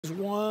There's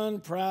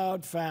one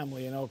proud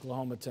family in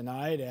Oklahoma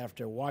tonight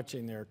after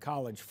watching their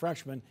college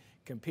freshmen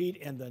compete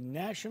in the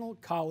National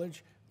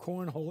College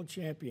Cornhole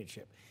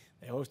Championship.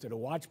 They hosted a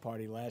watch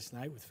party last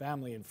night with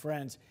family and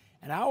friends,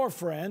 and our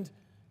friend,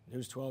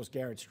 News 12's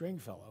Garrett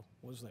Stringfellow,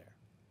 was there.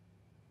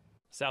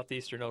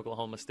 Southeastern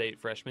Oklahoma State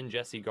freshman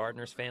Jesse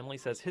Gardner's family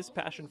says his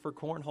passion for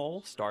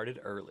cornhole started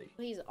early.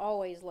 He's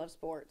always loved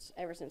sports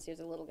ever since he was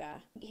a little guy.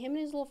 Him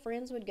and his little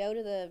friends would go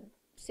to the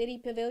city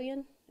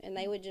pavilion and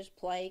they would just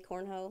play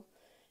cornhole,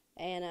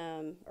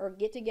 and or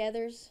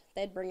get-togethers.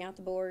 They'd bring out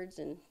the boards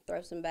and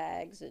throw some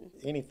bags. And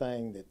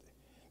anything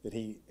that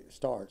he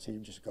starts, he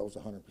just goes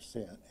 100%.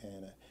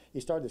 And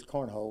he started this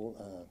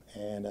cornhole,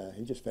 and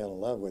he just fell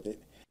in love with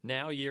it.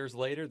 Now, years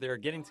later, they're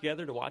getting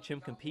together to watch him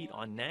compete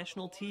on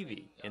national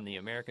TV in the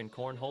American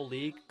Cornhole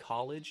League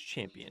College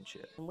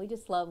Championship. And we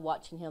just love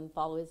watching him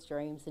follow his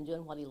dreams and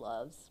doing what he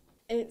loves.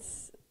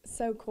 It's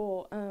so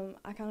cool.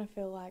 I kind of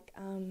feel like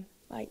I'm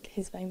like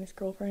his famous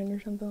girlfriend or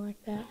something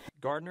like that.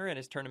 Gardner and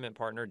his tournament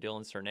partner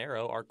Dylan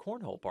Cernero are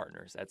cornhole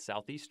partners at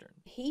Southeastern.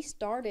 He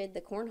started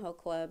the cornhole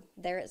club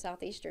there at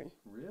Southeastern.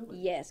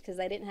 Really? Yes, because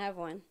they didn't have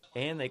one.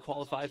 And they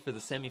qualified for the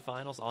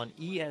semifinals on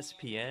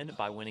ESPN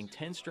by winning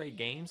 10 straight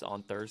games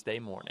on Thursday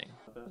morning.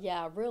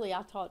 Yeah, really,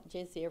 I taught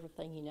Jesse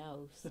everything he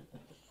knows.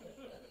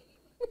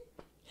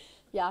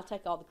 Yeah, I'll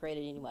take all the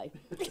credit anyway.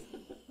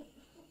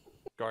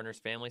 Gardner's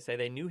family say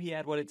they knew he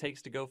had what it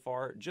takes to go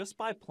far just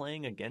by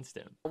playing against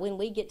him. When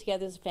we get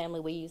together as a family,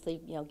 we usually,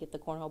 get the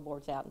cornhole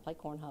boards out and play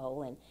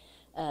cornhole.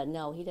 And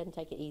no, he doesn't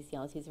take it easy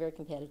on us. He's very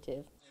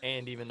competitive.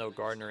 And even though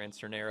Gardner and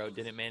Cernero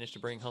didn't manage to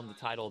bring home the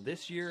title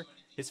this year,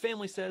 his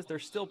family says they're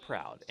still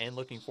proud and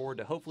looking forward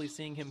to hopefully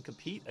seeing him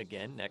compete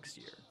again next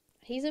year.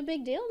 He's a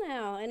big deal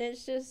now, and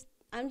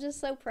I'm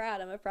just so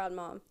proud. I'm a proud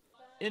mom.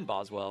 In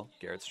Boswell,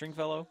 Garrett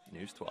Stringfellow,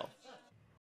 News 12.